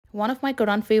One of my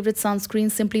current favorite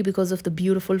sunscreens simply because of the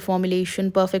beautiful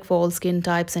formulation, perfect for all skin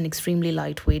types and extremely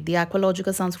lightweight. The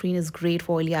Aqualogica sunscreen is great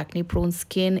for oily acne prone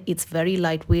skin. It's very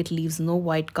lightweight, leaves no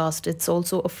white cast. It's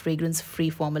also a fragrance free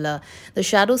formula. The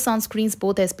shadow sunscreens,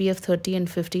 both SPF 30 and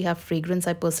 50, have fragrance.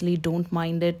 I personally don't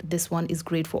mind it. This one is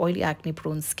great for oily acne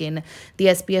prone skin. The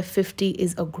SPF 50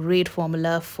 is a great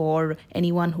formula for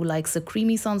anyone who likes a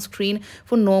creamy sunscreen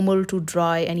for normal to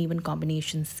dry and even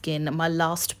combination skin. My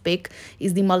last pick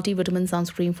is the multivitamin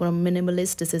sunscreen for a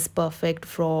minimalist. This is perfect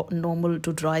for normal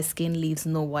to dry skin, leaves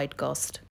no white cast.